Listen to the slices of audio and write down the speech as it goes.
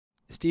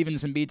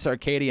Stevenson beats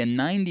Arcadia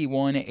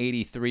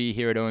 91-83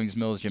 here at Owings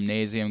Mills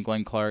Gymnasium.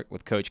 Glenn Clark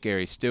with Coach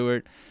Gary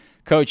Stewart.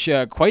 Coach,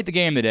 quite the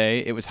game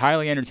today. It was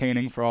highly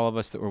entertaining for all of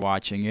us that were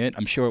watching it.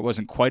 I'm sure it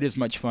wasn't quite as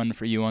much fun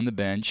for you on the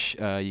bench.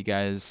 You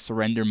guys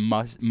surrendered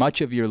much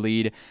of your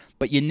lead,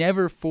 but you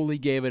never fully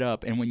gave it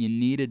up, and when you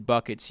needed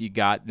buckets, you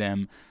got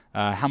them.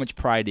 How much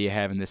pride do you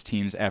have in this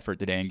team's effort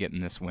today in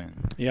getting this win?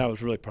 Yeah, I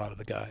was really proud of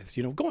the guys.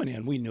 You know, going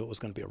in, we knew it was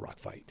going to be a rock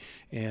fight.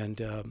 And,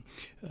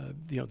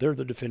 you know, they're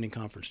the defending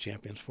conference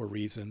champions for a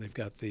reason. They've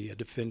got the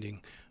the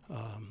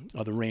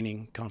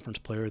reigning conference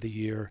player of the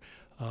year,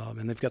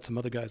 and they've got some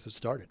other guys that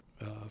started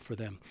for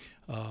them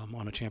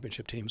on a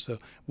championship team. So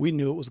we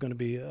knew it was going to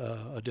be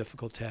a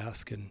difficult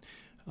task, and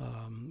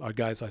our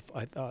guys,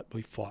 I thought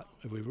we fought.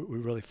 We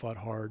really fought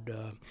hard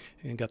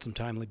and got some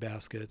timely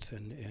baskets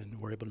and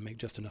were able to make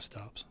just enough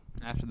stops.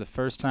 After the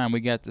first time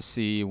we got to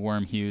see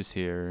Worm Hughes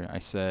here, I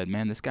said,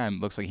 man, this guy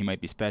looks like he might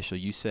be special.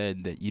 You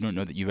said that you don't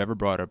know that you've ever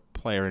brought a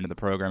player into the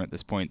program at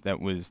this point that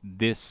was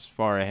this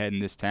far ahead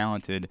and this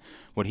talented.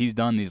 What he's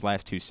done these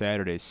last two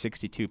Saturdays,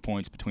 62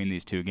 points between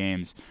these two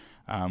games.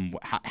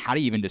 How do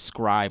you even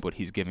describe what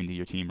he's giving to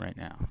your team right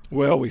now?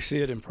 Well, we see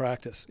it in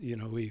practice. You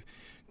know, we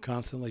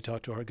constantly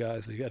talk to our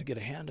guys. You got to get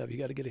a hand up. You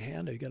got to get a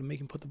hand up. You got to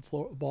make him put the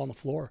ball on the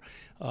floor.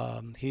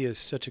 He is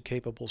such a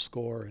capable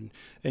scorer,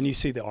 and you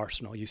see the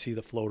arsenal. You see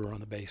the floater on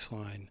the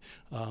baseline.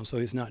 So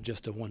he's not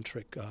just a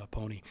one-trick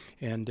pony.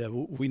 And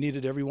we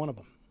needed every one of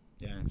them.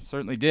 Yeah,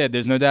 certainly did.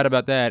 There's no doubt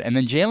about that. And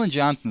then Jalen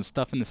Johnson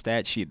stuffing the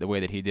stat sheet the way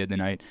that he did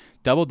tonight.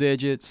 Double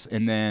digits,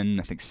 and then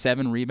I think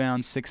 7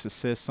 rebounds, 6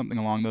 assists, something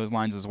along those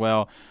lines as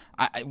well.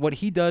 What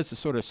he does to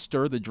sort of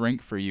stir the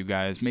drink for you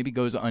guys maybe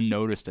goes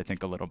unnoticed, I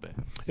think, a little bit.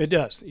 It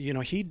does. You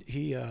know, he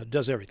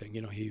does everything.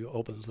 You know, he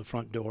opens the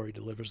front door, he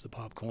delivers the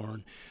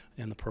popcorn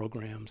and the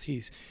programs.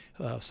 He's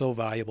so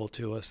valuable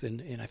to us,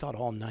 and I thought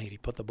all night he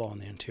put the ball in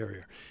the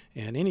interior.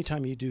 And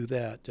anytime you do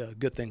that,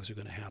 good things are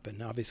going to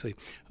happen. Obviously,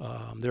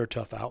 they're a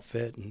tough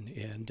outfit,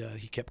 and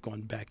he kept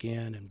going back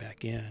in and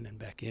back in and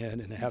back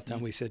in. And at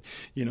halftime we said,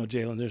 you know,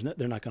 Jalen,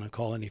 they're not going to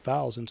call any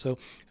fouls. And so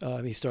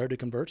he started to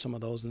convert some of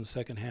those in the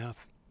second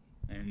half.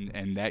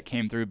 And that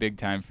came through big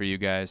time for you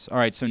guys. All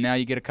right, so now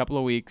you get a couple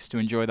of weeks to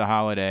enjoy the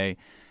holiday.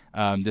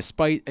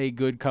 Despite a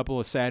good couple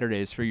of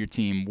Saturdays for your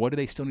team, what do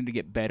they still need to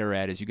get better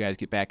at as you guys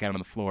get back out on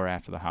the floor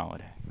after the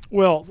holiday?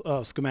 Well,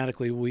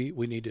 schematically,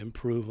 we need to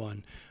improve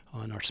on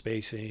our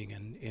spacing,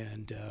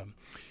 and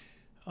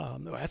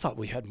I thought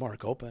we had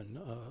Mark open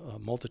a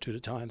multitude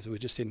of times. We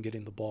just didn't get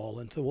him the ball,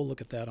 and so we'll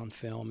look at that on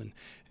film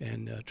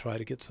and try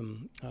to get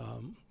some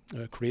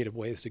creative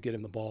ways to get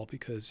him the ball,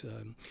 because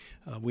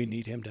we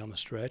need him down the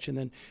stretch. And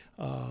then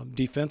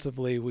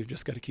defensively, we've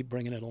just got to keep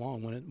bringing it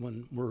along.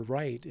 When we're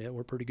right,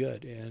 we're pretty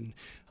good, and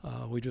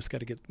we just got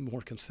to get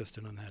more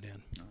consistent on that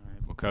end. All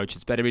right. Well, Coach,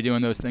 it's better to be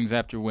doing those things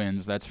after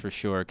wins, that's for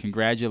sure.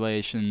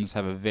 Congratulations.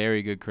 Have a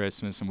very good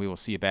Christmas, and we will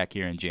see you back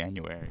here in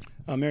January.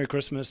 Merry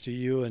Christmas to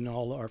you and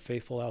all our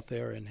faithful out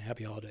there, and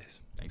happy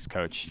holidays. Thanks,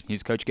 Coach.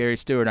 He's Coach Gary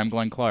Stewart. I'm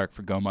Glenn Clark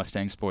for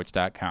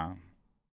GoMustangSports.com.